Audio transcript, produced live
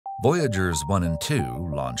Voyagers 1 and 2,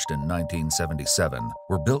 launched in 1977,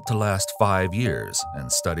 were built to last 5 years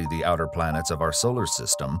and study the outer planets of our solar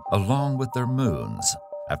system along with their moons.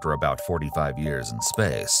 After about 45 years in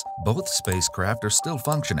space, both spacecraft are still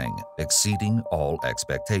functioning, exceeding all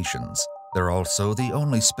expectations. They're also the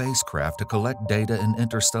only spacecraft to collect data in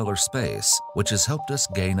interstellar space, which has helped us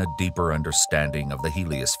gain a deeper understanding of the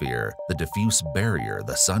heliosphere, the diffuse barrier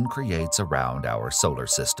the Sun creates around our solar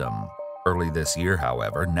system. Early this year,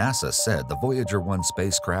 however, NASA said the Voyager 1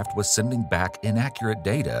 spacecraft was sending back inaccurate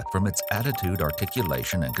data from its Attitude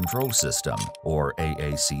Articulation and Control System, or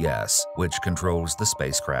AACS, which controls the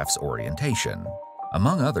spacecraft's orientation.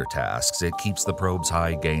 Among other tasks, it keeps the probe's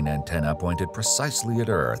high-gain antenna pointed precisely at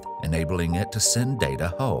Earth, enabling it to send data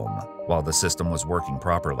home. While the system was working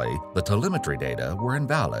properly, the telemetry data were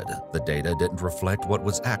invalid. The data didn't reflect what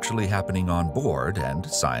was actually happening on board, and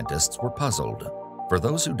scientists were puzzled. For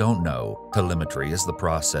those who don't know, telemetry is the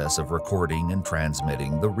process of recording and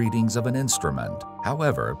transmitting the readings of an instrument.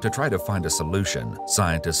 However, to try to find a solution,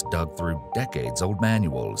 scientists dug through decades-old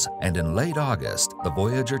manuals, and in late August, the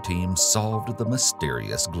Voyager team solved the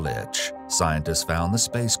mysterious glitch. Scientists found the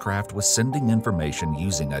spacecraft was sending information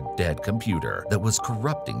using a dead computer that was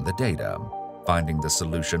corrupting the data. Finding the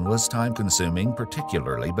solution was time-consuming,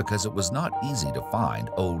 particularly because it was not easy to find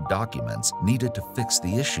old documents needed to fix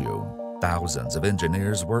the issue. Thousands of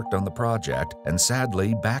engineers worked on the project, and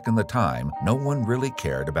sadly, back in the time, no one really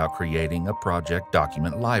cared about creating a project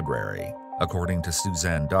document library. According to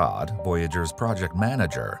Suzanne Dodd, Voyager's project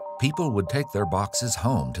manager, people would take their boxes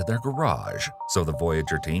home to their garage, so the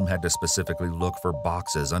Voyager team had to specifically look for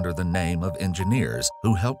boxes under the name of engineers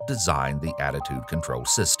who helped design the Attitude Control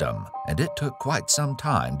System, and it took quite some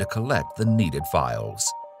time to collect the needed files.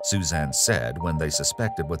 Suzanne said when they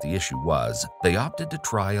suspected what the issue was, they opted to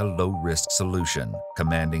try a low-risk solution,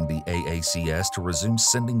 commanding the AACS to resume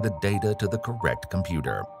sending the data to the correct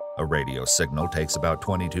computer. A radio signal takes about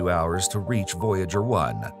 22 hours to reach Voyager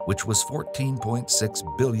 1, which was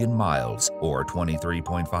 14.6 billion miles, or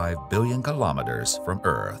 23.5 billion kilometers, from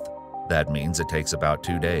Earth. That means it takes about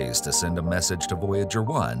 2 days to send a message to Voyager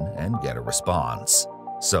 1 and get a response.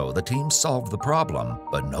 So the team solved the problem,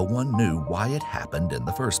 but no one knew why it happened in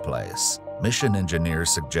the first place. Mission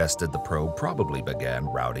engineers suggested the probe probably began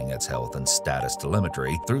routing its health and status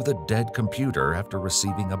telemetry through the dead computer after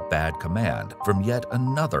receiving a bad command from yet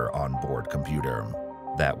another onboard computer.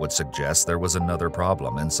 That would suggest there was another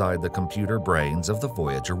problem inside the computer brains of the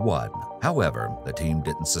Voyager 1. However, the team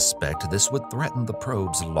didn't suspect this would threaten the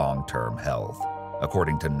probe's long-term health.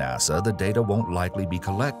 According to NASA, the data won't likely be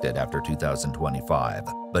collected after 2025,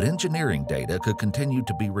 but engineering data could continue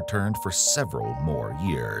to be returned for several more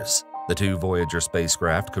years. The two Voyager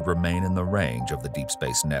spacecraft could remain in the range of the Deep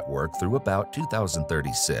Space Network through about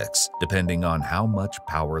 2036, depending on how much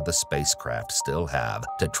power the spacecraft still have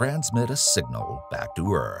to transmit a signal back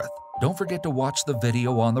to Earth. Don't forget to watch the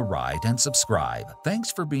video on the right and subscribe.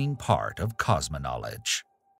 Thanks for being part of Cosmoknowledge.